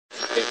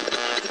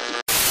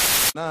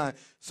Nine.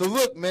 So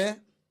look, man,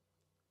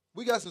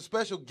 we got some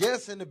special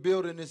guests in the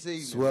building this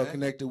evening. It's Well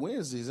Connected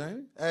Wednesdays, ain't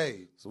it?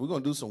 Hey, so we're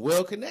gonna do some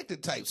well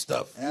connected type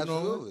stuff.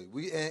 Absolutely.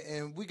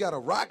 We got a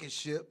rocket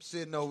ship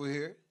sitting over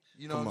here.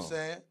 You know what I'm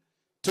saying?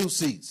 2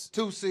 seats.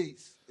 2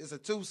 seats. It's a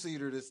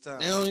 2-seater this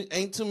time.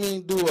 Ain't too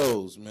many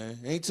duos, man.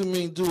 Ain't too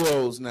many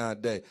duos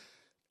nowadays.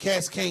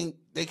 Cats can't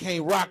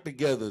rock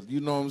together. You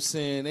know what I'm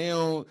saying?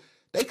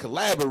 They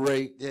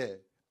collaborate. Yeah.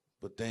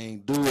 But they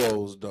ain't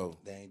duos, though.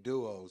 They ain't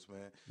duos,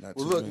 man.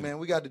 Well, look, man,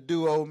 we got the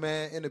duo,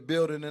 man, in the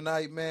building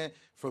tonight, man,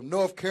 from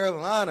North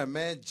Carolina,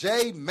 man,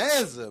 Jay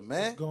Manza,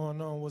 man.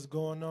 What's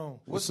going on?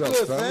 What's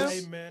good, fam?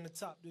 Hey, man, to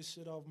top this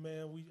shit off,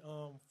 man, we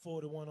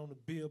 41 on the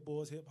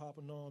billboards, hip-hop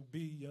and R&B,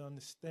 you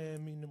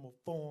understand me? Number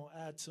 4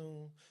 on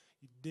iTunes,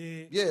 you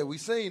dig? Yeah, we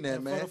seen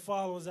that, man. For the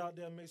followers out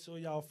there, make sure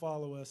y'all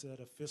follow us at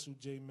Official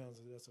Jay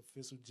Manza. That's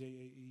Official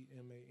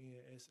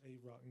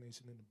JAEMANSA Rock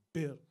Nation in the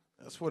building.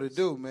 That's what it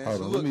do, man.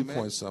 Hold on, let me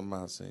point something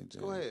out, St.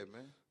 James. Go ahead,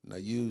 man. Now,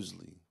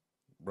 usually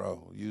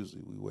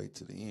we wait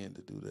to the end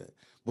to do that.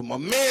 But my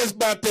man's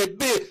about that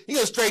bit. He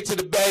goes straight to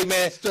the bay,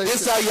 man.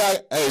 This how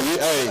y'all,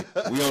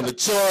 we on the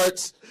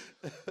charts.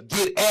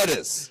 Get at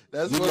us.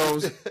 That's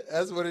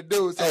what it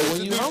do. So hey,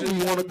 when you hungry,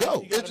 you want to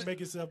go. You got to make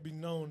yourself be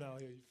known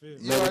out here, you feel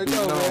me? You already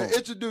know, man.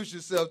 Introduce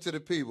yourself to the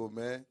people,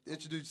 man.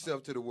 Introduce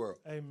yourself to the world.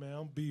 Hey, man,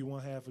 I'm B,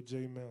 one half of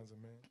Jay Manza,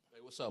 man. Hey,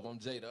 what's up? I'm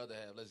Jay, the other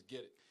half. Let's get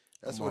it.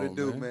 That's what it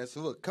do, man.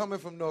 So, look, coming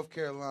from North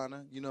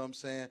Carolina, you know what I'm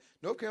saying?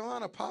 North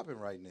Carolina popping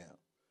right now.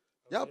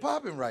 Y'all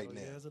popping right now.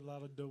 Yeah, there's a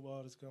lot of dope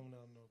artists coming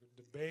out of North Carolina.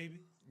 The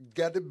Baby.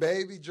 Got the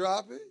Baby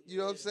dropping. You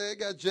know what I'm saying?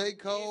 Got J.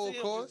 Cole, of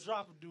course.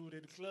 Drop a dude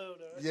in the club,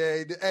 though.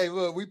 Yeah. Hey,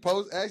 look, we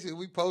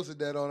posted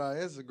that on our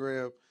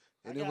Instagram,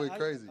 and it went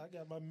crazy. I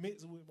got my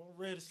mix with my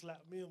ready to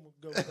slap me. I'm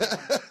going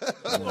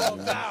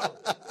viral.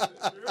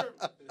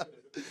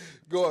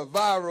 Going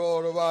viral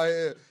on them out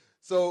here.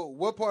 So,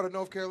 what part of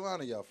North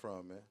Carolina y'all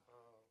from, man?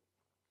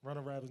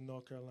 Running Rapids,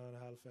 North Carolina,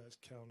 Halifax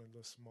County, a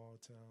little small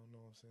town, you know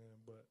what I'm saying?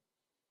 But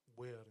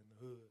well in the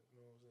hood, you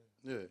know what I'm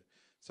saying? Yeah.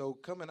 So,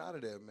 coming out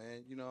of there,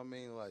 man, you know what I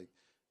mean? Like,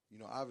 you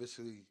know,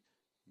 obviously,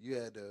 you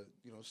had to,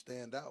 you know,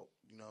 stand out.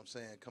 You know what I'm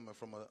saying? Coming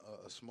from a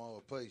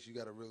smaller place, you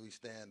got to really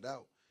stand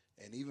out.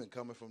 And even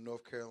coming from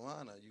North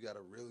Carolina, you got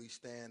to really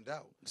stand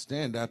out.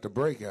 Stand out to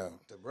break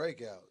out. To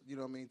break out. You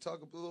know what I mean?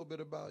 Talk a little bit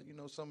about, you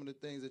know, some of the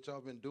things that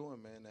y'all been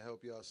doing, man, to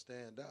help y'all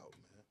stand out,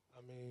 man.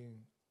 I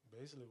mean,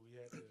 basically, we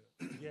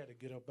had to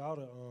get up out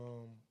of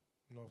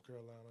North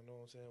Carolina, you know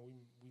what I'm saying?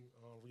 We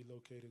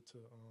relocated to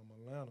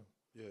Atlanta.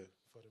 Yeah.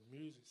 For the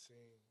music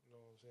scene, you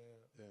know what I'm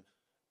saying? Yeah.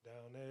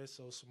 Down there, it's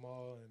so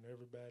small, and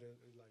everybody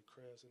is like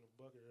crabs in a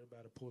bucket.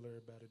 Everybody pull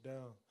everybody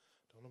down.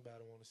 Don't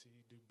nobody want to see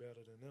you do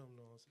better than them,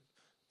 you know what I'm saying?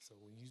 So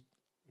when you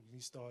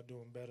start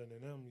doing better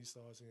than them, you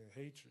start seeing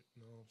hatred,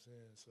 you know what I'm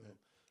saying? So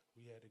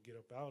we had to get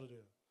up out of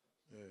there.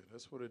 Yeah,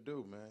 that's what it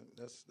do, man.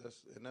 That's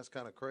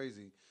kind of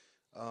crazy,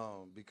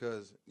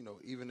 because, you know,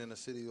 even in a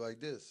city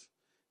like this,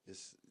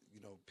 it's,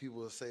 you know,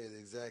 people will say the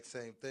exact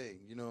same thing.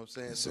 You know what I'm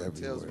saying? It's so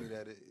everywhere. It tells me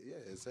that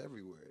it's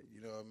everywhere.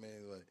 You know what I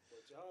mean? Like,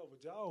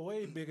 but y'all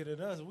way bigger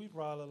than us. We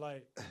probably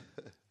like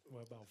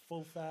about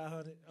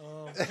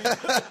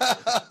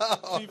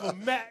 400-500 people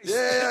max.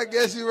 Yeah, I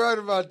guess you're right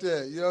about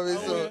that. You know what I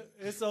mean? So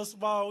it's so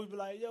small. We be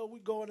like, yo, we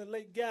going to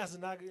Lake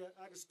Gaston. I can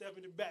step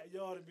in the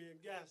backyard and be in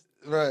Gaston.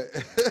 Right.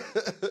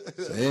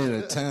 So it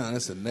ain't a town.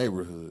 It's a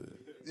neighborhood.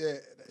 Yeah.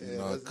 You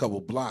know, a couple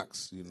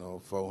blocks, you know,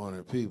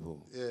 400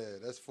 people. Yeah,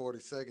 that's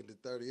 42nd to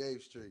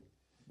 38th Street.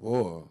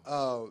 Boy.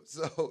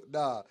 So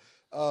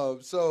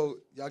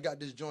y'all got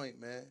this joint,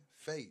 man.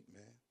 Fate,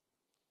 man.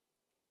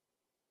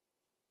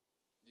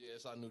 Yeah,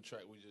 it's our new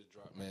track we just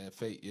dropped, man.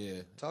 Fate,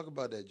 yeah. Talk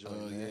about that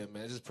joint, man. Yeah,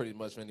 man. This is pretty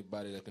much for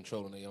anybody that's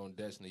controlling their own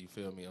destiny, you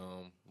feel me?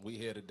 We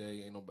here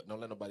today. Don't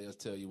let nobody else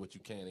tell you what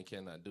you can and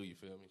cannot do, you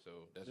feel me?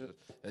 So that's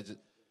just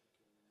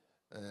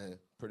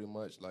pretty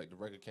much like the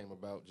record came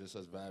about just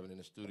us vibing in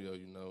the studio,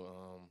 you know,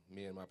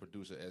 me and my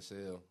producer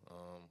SL,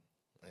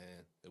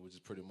 and it was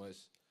just pretty much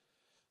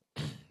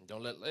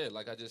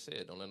like I just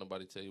said, don't let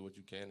nobody tell you what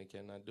you can and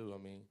cannot do. I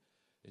mean,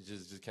 it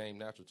just came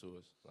natural to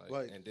us,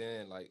 like, and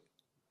then like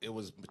it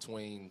was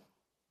between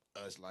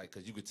us, like,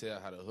 cause you could tell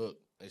how the hook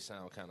it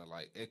sound kind of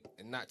like it,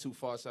 and not too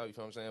far south, you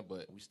feel what I'm saying,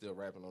 but we still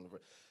rapping on the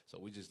so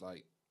we just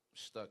like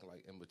stuck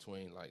like in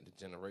between like the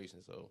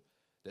generations, so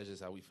that's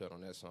just how we felt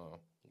on that song,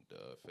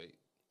 Fate.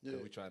 Yeah.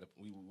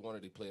 We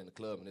wanted to play in the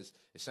club, and it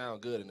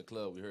sounded good in the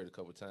club. We heard it a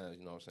couple times,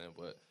 you know what I'm saying,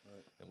 but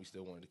and we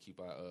still wanted to keep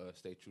our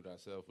stay true to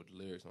ourselves with the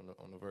lyrics on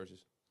the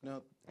verses.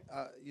 Now,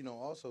 you know,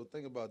 also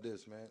think about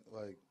this, man.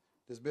 Like,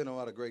 there's been a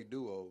lot of great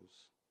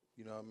duos.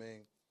 You know what I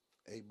mean?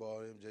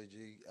 8Ball,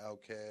 MJG,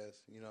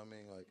 Outkast. You know what I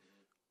mean? Like,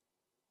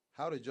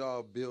 how did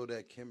y'all build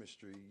that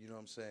chemistry? You know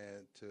what I'm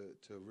saying? To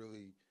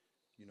really,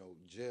 you know,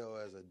 gel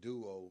as a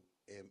duo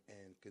and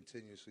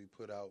continuously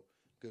put out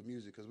good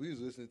music, because we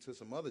was listening to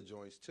some other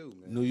joints too,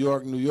 man. New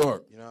York. You know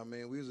what I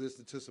mean? We was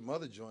listening to some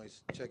other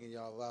joints, checking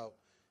y'all out,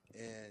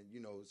 and, you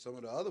know, some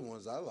of the other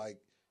ones I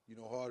like, you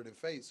know, Harder Than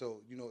Fate.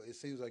 So, you know, it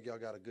seems like y'all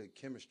got a good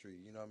chemistry.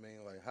 You know what I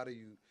mean? Like, how do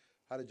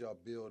how did y'all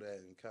build that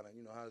and kind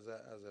of, how does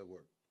that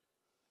work?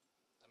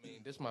 I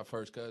mean, this is my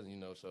first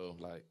cousin, so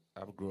like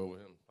I grew up with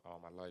him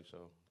all my life.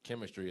 So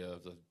chemistry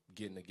of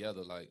getting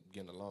together, like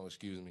getting along,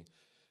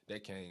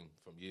 that came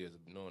from years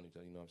of knowing each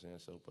other. You know what I'm saying?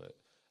 So, but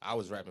I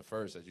was rapping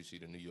first, as you see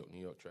the New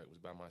York track was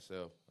by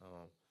myself,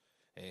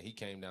 and he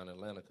came down to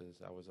Atlanta because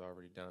I was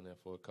already down there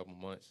for a couple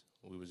months.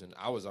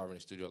 I was already in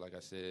the studio, like I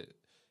said.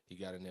 He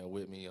got in there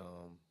with me.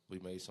 We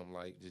made some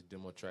like just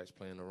demo tracks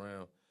playing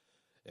around,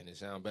 and it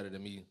sounded better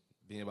than me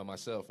being by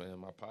myself. And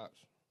my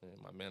pops and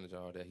my manager,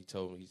 all that, he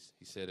told me,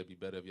 he said it'd be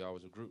better if y'all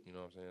was a group. You know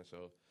what I'm saying?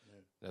 So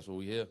that's what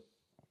we hear.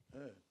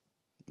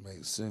 Yeah,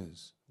 makes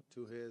sense.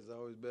 Two heads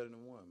always better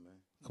than one, man.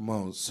 Come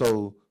on,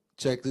 so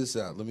check this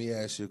out. Let me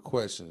ask you a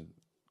question.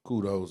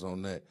 Kudos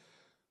on that.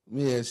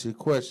 Let me ask you a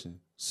question.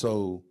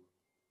 So,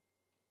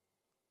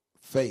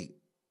 Fate,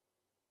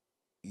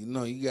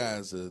 you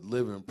guys are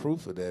living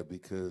proof of that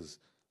because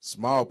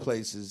small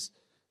places,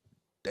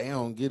 they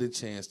don't get a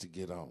chance to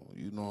get on.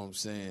 You know what I'm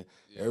saying?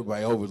 Yeah.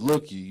 Everybody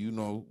overlook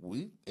you.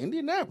 We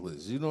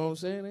Indianapolis. You know what I'm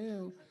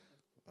saying?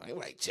 I ain't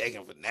like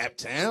checking for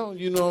Naptown.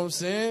 You know what I'm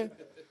saying?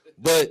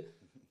 But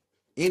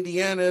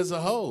Indiana as a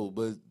whole,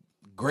 but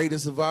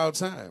greatest of all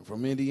time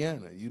from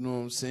Indiana. You know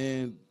what I'm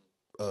saying?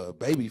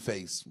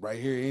 Babyface right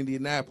here in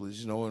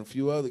Indianapolis, and a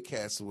few other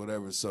cats or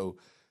whatever. So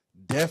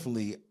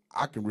definitely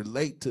I can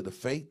relate to the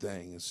Fate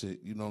thing and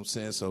shit. You know what I'm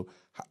saying? So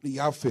how do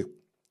y'all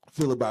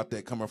feel about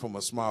that coming from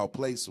a small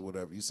place or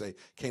whatever? You say,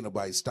 can't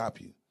nobody stop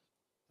you,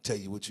 tell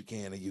you what you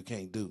can and you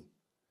can't do.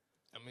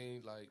 I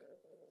mean, like,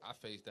 I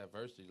faced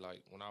adversity,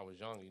 like, when I was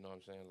young, you know what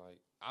I'm saying? Like,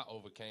 I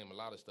overcame a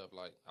lot of stuff.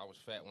 Like, I was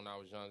fat when I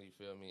was young, you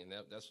feel me? And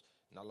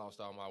and I lost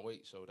all my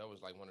weight. So that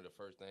was, like, one of the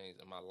first things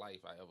in my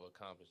life I ever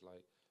accomplished.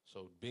 Like,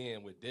 so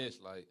being with this,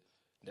 like,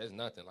 there's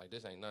nothing. Like,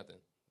 this ain't nothing,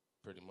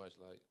 pretty much.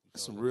 Like,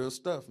 some real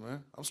stuff,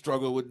 man. I'm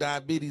struggling with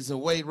diabetes and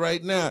weight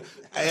right now.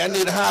 Hey, I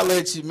need to holler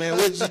at you, man.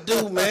 What'd you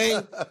do,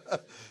 man?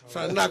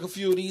 Trying to knock a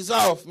few of these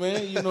off,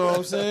 man. You know what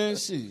I'm saying?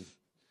 Shit.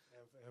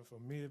 And for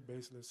me, it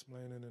basically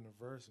explaining in a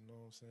verse, you know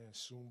what I'm saying?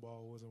 Shooting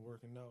ball wasn't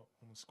working out.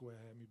 On the square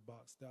had me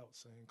boxed out,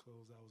 same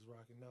clothes I was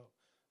rocking out.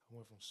 I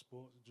went from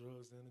sports,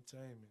 drugs, to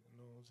entertainment, you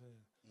know what I'm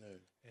saying?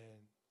 Yeah. And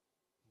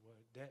with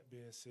that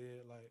being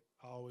said, like,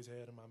 I always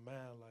had in my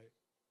mind, like,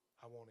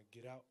 I want to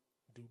get out,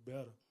 do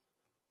better.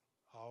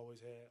 I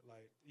always had,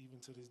 like, even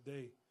to this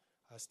day,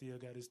 I still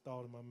got this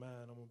thought in my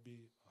mind, I'm going to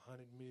be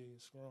 100 million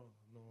strong,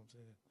 you know what I'm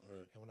saying?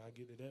 Right. And when I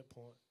get to that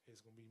point,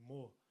 it's going to be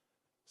more.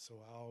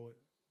 So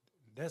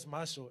that's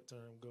my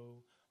short-term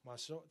goal. My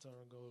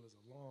short-term goal is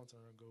a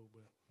long-term goal,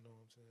 but you know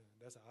what I'm saying?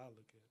 That's how I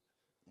look at it.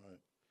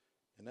 Right.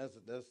 And that's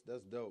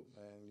dope,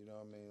 man. You know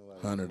what I mean?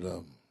 Like 100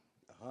 of them.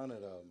 100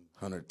 of them.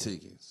 100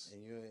 tickets.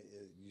 And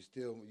you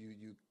still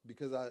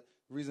because the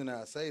reason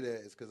I say that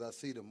is because I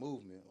see the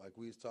movement. Like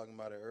we was talking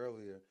about it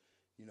earlier.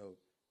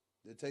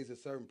 It takes a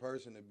certain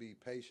person to be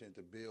patient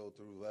to build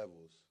through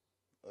levels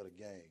of the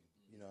game.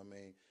 You know what I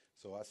mean?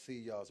 So I see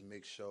y'all's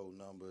mixed show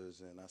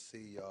numbers, and I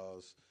see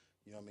y'all's,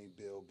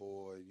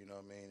 Billboard. You know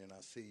what I mean? And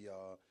I see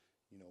y'all,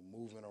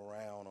 moving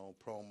around on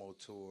promo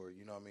tour.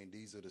 You know what I mean?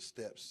 These are the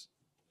steps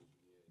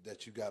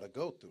that you got to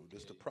go through.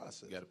 This the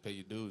process. You got to pay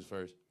your dues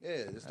first.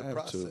 Yeah, it's the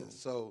process.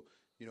 So,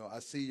 I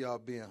see y'all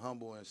being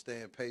humble and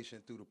staying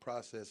patient through the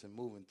process and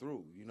moving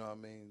through. You know what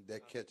I mean?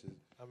 That catches.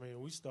 I mean,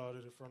 we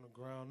started it from the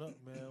ground up,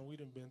 man. We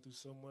done been through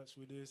so much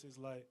with this. It's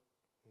like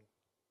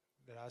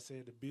that I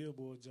said the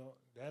Billboard jump,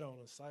 that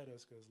don't excite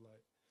us because,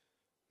 like,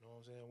 you know what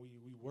I'm saying?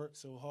 We work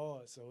so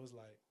hard, so it's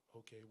like,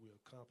 okay, we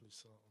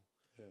accomplished something.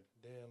 Yeah.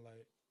 Then,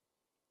 like,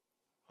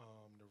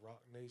 the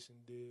Rock Nation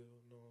deal,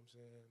 you know what I'm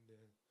saying?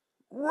 Then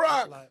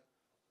Rock! Like,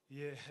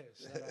 yeah,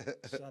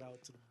 shout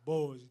out to the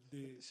boys, you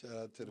did. Shout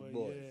out to the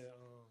boys.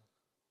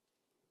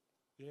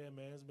 Yeah,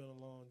 man, it's been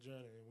a long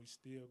journey, and we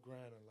still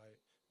grinding. Like,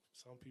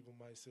 some people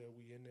might say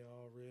we in there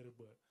already,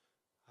 but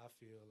I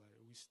feel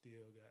like we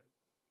still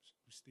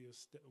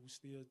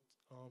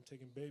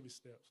taking baby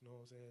steps. You know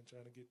what I'm saying?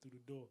 Trying to get through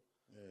the door.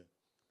 Yeah,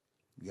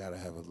 you gotta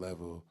have a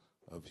level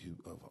of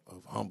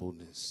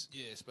humbleness.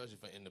 Yeah, especially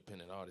for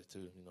independent artists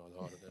too. It's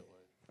harder that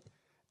way.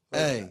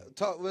 Hey,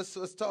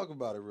 let's talk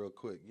about it real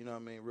quick. You know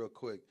what I mean? Real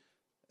quick.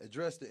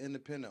 Address the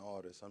independent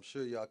artists. I'm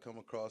sure y'all come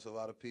across a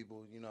lot of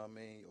people, you know what I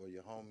mean, or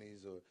your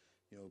homies or,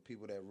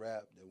 people that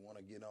rap that want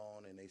to get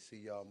on and they see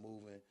y'all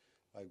moving.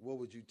 Like, what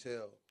would you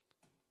tell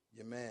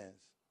your mans?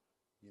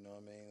 You know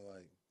what I mean?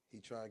 Like,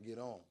 he trying to get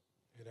on.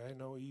 It ain't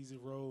no easy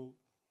road.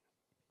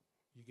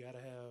 You got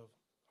to have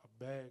a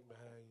bag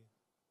behind you.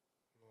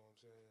 You know what I'm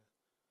saying?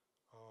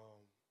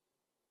 Hard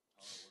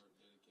work,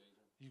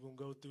 dedication. You going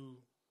to go through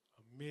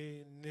 1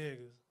 million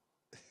niggas.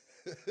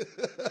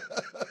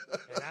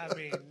 And I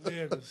mean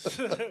niggas.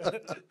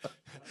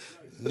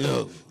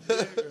 No.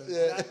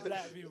 Niggas, not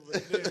black people,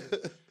 but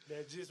niggas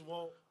that just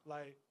want,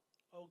 like,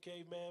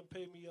 okay, man,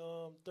 pay me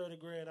 $30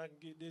 grand, I can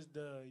get this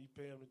done. You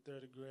pay him the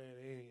 $30 grand,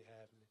 it ain't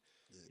happening.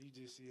 Yeah. You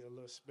just see a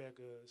little speck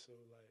of it, so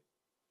like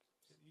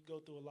you go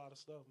through a lot of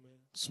stuff, man.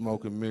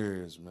 Smoke and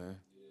mirrors,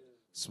 man. Yeah.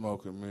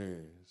 Smoke and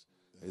mirrors.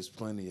 There's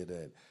plenty of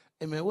that.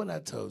 Hey man, what I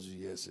told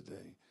you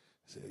yesterday.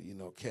 So, you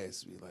know,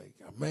 cats be like,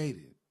 I made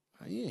it.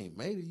 You ain't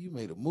made it, you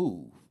made a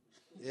move.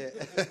 Yeah.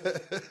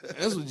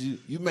 That's what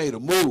you made a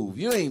move.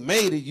 You ain't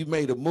made it, you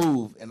made a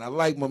move. And I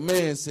like my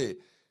man said,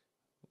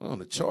 we're on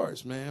the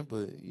charts, man,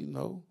 but you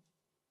know.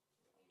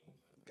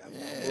 Got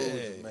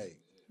moves to make.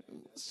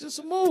 It's just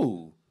a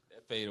move.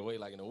 That fade away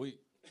like in a week.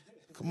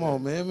 Come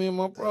on, man. Me and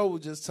my bro were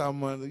just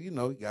talking about, you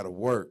know, you got to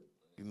work.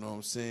 You know what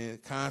I'm saying?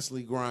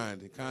 Constantly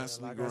grinding,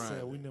 constantly grinding. Like I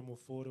said, we number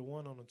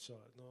 41 on the chart.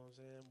 You know what I'm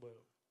saying?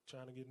 But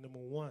trying to get number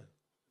 1.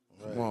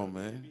 Right. Come on,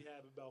 man. We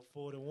have about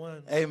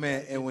 41. Hey,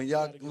 man, and when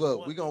y'all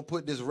look, we gonna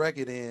put this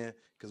record in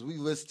because we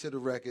listen to the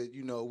record.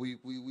 You know, we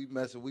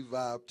messing, we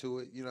vibe to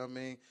it. You know what I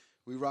mean?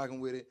 We rocking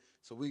with it.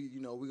 So we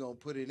gonna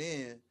put it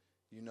in.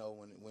 You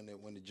know,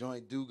 when the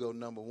joint do go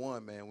number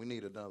 1, man, we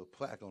need another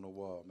plaque on the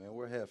wall, man.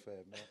 Where Hef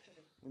at,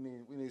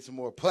 man? We need some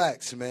more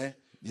plaques, man.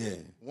 Yeah.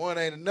 One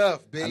ain't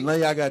enough, B. I know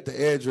y'all got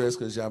the address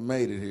because y'all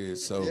made it here,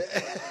 so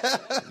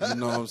you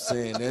know what I'm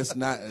saying? It's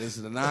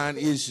a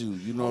non-issue.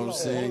 You know what I'm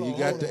saying? You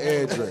got the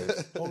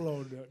address. Hold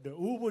on. The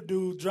Uber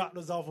dude dropped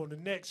us off on the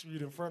next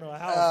street in front of our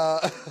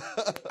house.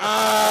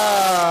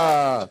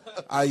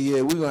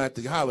 Yeah, we're going to have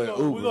to holler at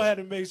Uber. We're going to have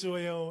to make sure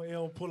he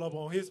don't pull up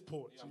on his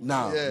porch.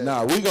 Nah,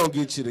 we're going to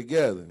get you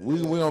together.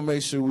 We're going to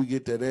make sure we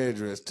get that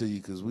address to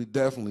you because we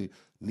definitely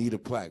need a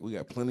plaque. We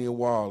got plenty of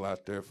wall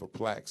out there for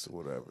plaques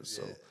or whatever,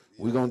 so.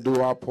 We're going to do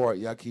our part.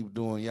 Y'all keep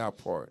doing y'all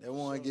part. They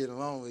want to get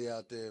lonely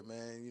out there,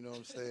 man. You know what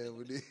I'm saying?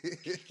 We need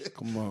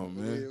Come on,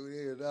 man. We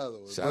need another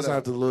one. Shouts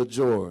out to Lil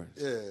George.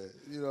 Yeah,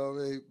 you know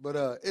what I mean?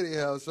 But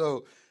anyhow,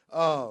 so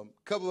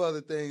couple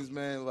other things,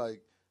 man,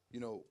 like, you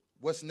know,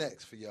 what's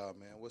next for y'all,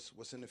 man?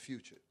 What's in the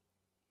future?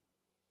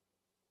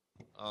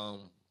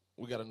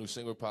 We got a new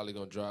single probably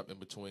going to drop in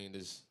between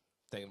this.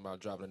 Thinking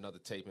about dropping another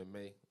tape in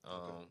May.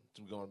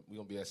 We're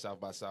gonna be at South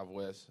by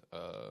Southwest.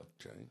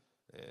 Okay.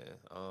 Yeah.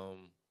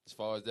 As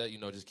far as that, you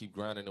know, just keep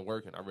grinding and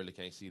working. I really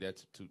can't see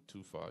that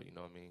too far, you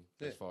know what I mean?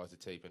 Yeah. As far as the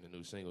tape and the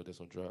new single that's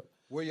gonna drop.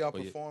 Where y'all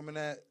performing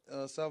at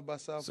South by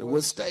Southwest? So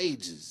what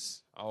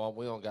stages? Oh,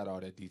 we don't got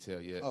all that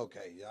detail yet.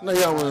 Okay. I know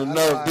y'all on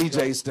another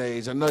DJ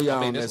stage. I know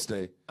y'all on that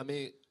stage. I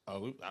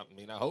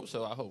hope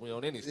so. I hope we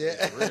on any stage.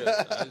 Yeah. For real.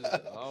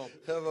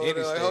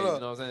 Any stage, you know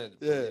what I'm saying?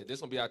 Yeah. This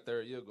gonna be our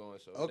 3rd year going,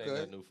 so it ain't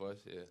nothing new for us.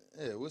 Yeah.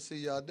 Yeah, we'll see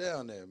y'all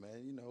down there,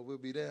 man. You know, we'll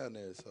be down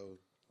there, so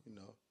you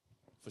know.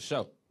 For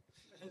sure.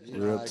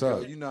 Real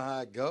tough. You know how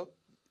it go.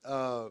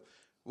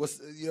 What's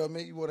you know what I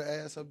mean? You want to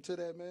add something to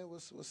that, man?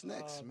 What's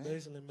next, man?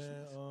 Basically,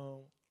 man.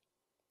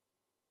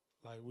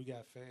 Like we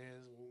got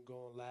fans when we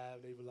going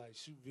live. They would like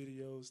shoot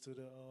videos to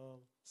the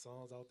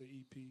songs off the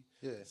EP.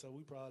 Yeah. So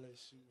we probably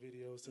shoot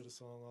videos to the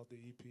song off the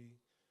EP,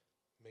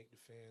 make the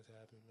fans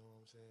happy. You know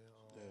what I'm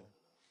saying?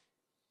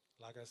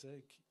 Like I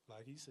said,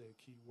 like he said,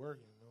 keep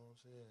working. You know what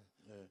I'm saying?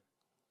 Yeah.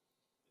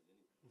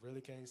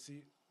 Really can't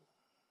see.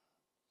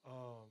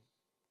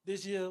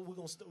 This year we're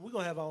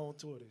gonna have our own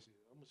tour this year.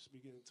 I'm gonna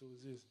speak it into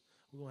existence.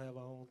 We're gonna have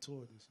our own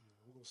tour this year.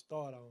 We're gonna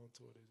start our own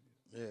tour this year.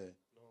 Yeah.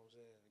 You know what I'm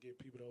saying? Get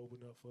people to open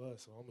up for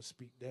us. So I'm gonna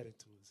speak that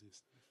into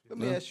existence. Let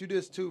me ask you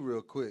this too,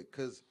 real quick,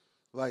 because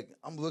like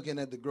I'm looking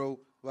at the growth.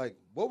 Like,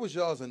 what was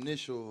y'all's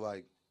initial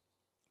like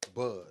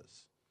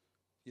buzz?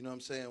 You know what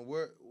I'm saying?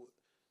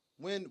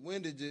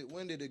 When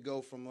did it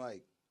go from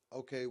like,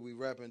 okay, we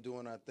rapping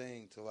doing our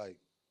thing to like,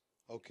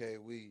 okay,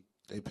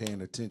 they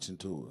paying attention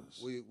to us.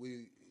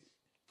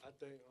 I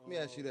think. Let me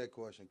ask you that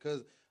question,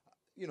 because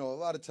you know a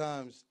lot of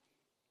times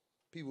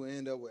people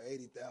end up with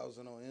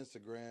 80,000 on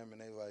Instagram,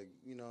 and they like,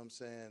 you know what I'm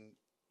saying,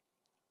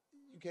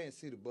 you can't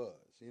see the buzz.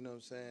 You know what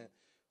I'm saying,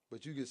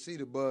 but you can see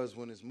the buzz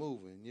when it's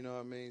moving. You know what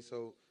I mean?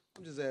 So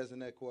I'm just asking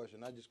that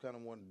question. I just kind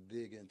of wanted to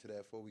dig into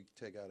that before we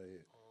take out of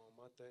here.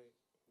 I think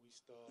we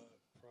start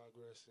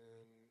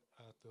progressing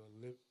after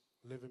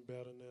living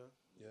better now.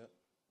 Yeah.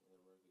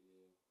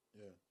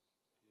 Yeah.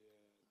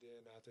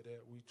 Then after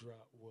that, we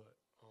drop what?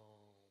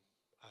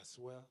 I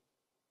Swear.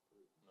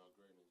 No,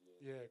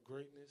 Greatness. Yeah,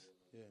 Greatness.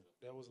 Yeah.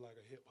 That was like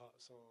a hip hop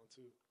song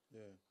too.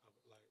 Yeah.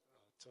 Like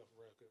a tough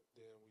record.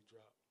 Then we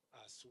dropped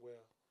I Swear.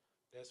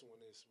 That's when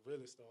it's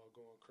really started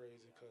going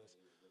crazy because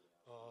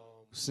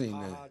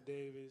Ha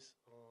Davis,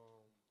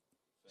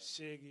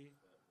 Shiggy.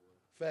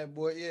 Fat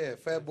Boy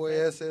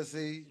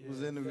SSE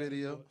was in the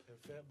video. And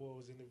Fat Boy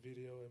was in the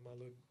video, and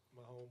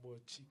my homeboy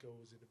Chico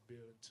was in the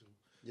building too.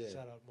 Yeah.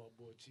 Shout out to my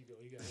boy Chico.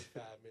 He got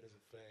 5 minutes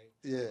of fame.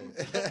 Yeah.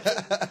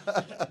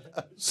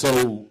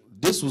 So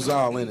this was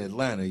all in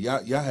Atlanta.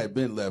 Y'all had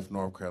been left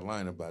North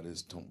Carolina by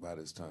this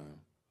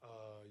time.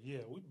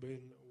 Yeah, we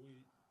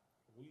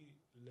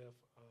left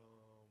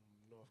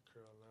North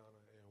Carolina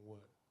in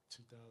what,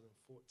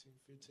 2014,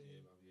 15?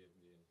 Yeah.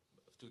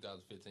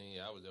 2015.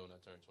 Yeah, I was there when I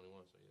turned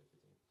 21. So yeah,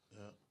 15.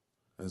 Yeah.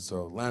 And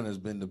so Atlanta's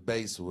been the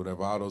base or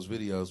whatever. All those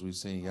videos we've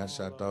seen, y'all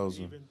shot those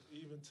even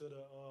to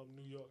the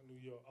New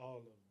York, all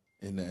of them.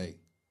 In the A.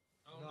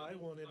 No, it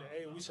wasn't in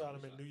the A. We shot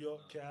them in New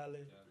York,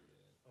 Cali,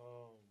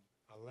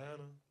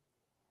 Atlanta.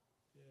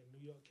 Yeah,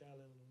 New York,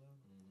 Cali, and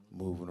Atlanta. Mm-hmm.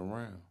 Moving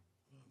around.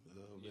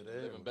 Yeah,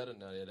 living better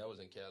now. Yeah, that was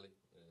in Cali.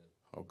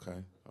 Yeah.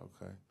 Okay.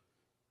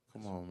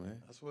 Come on,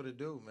 man. That's what it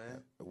do,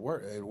 man.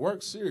 It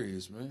works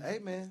serious, man. Hey,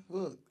 man,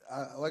 look,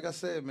 like I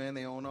said, man,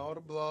 they own all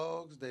the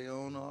blogs. They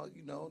own all,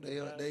 you know, they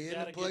in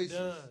the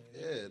places.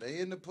 Yeah, they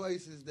in the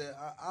places that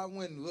I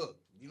went and looked.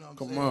 You know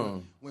what I'm saying? Come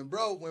on.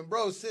 When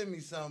bro send me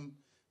something,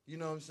 you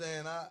know what I'm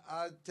saying?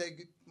 I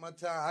take my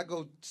time. I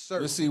go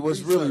search. Let's see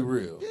what's really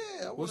real.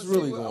 Yeah, what's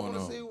really going on. I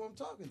want to see who I'm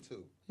talking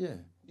to. Yeah.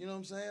 You know what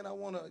I'm saying? I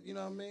want to, you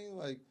know what I mean?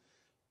 Like,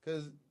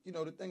 because, you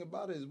know, the thing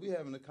about it is we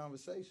having a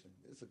conversation.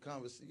 It's a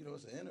conversation, you know,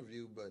 it's an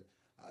interview, but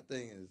our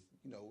thing is,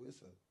 you know,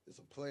 it's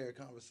a player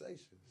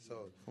conversation.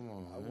 So come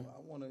on, I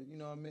want to, you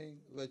know what I mean,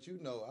 let you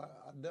know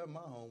I done my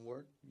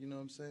homework. You know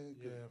what I'm saying?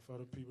 Yeah, for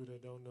the people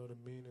that don't know the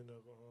meaning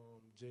of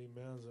J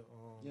Manza,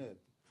 yeah,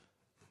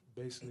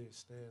 basically it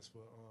stands for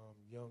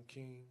Young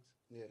Kings.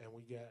 Yeah, and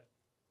we got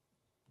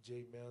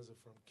J Manza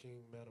from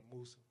King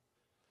Matamusa.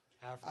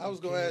 I was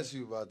going to ask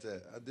you about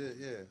that. I did,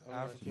 yeah.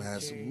 African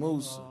King,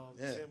 Musa.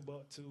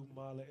 Timbuktu,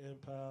 Mala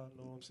Empire,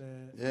 know what I'm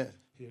saying? Yeah.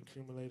 He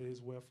accumulated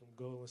his wealth from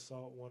gold and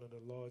salt, one of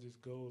the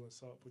largest gold and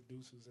salt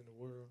producers in the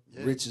world.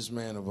 Yeah. Richest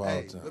man of all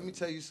time. Let me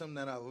tell you something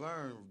that I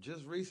learned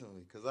just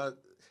recently, because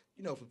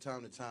you know, from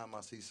time to time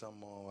I see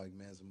something on like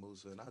Mansa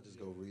Musa, and I just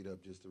go read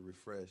up just to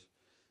refresh.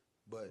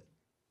 But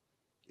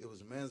it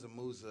was Mansa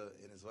Musa,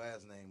 and his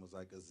last name was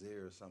like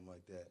Azir or something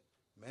like that.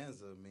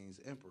 Mansa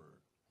means emperor.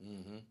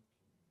 Mm-hmm.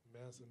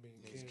 Mansa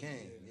means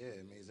king.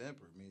 Yeah, it means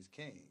emperor, it means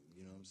king.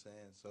 You know what I'm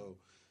saying? So,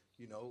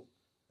 you know,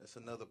 that's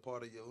another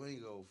part of your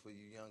lingo for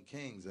you young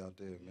kings out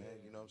there, man.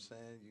 Yeah. You know what I'm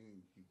saying?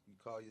 You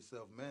call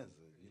yourself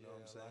Mansa. You know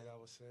what I'm saying? Like I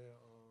was saying,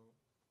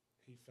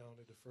 he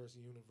founded the first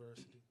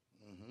university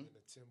in the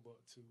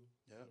Timbuktu.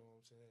 You know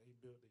what I'm saying? He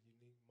built a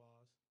unique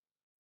mosque.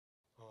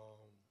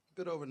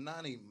 Built over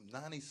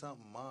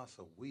 90-something mosques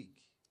a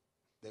week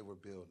they were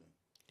building.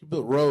 He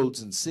built roads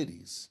and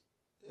cities.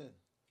 Yeah.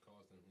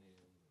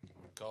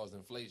 Caused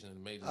inflation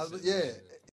and made it. Yeah.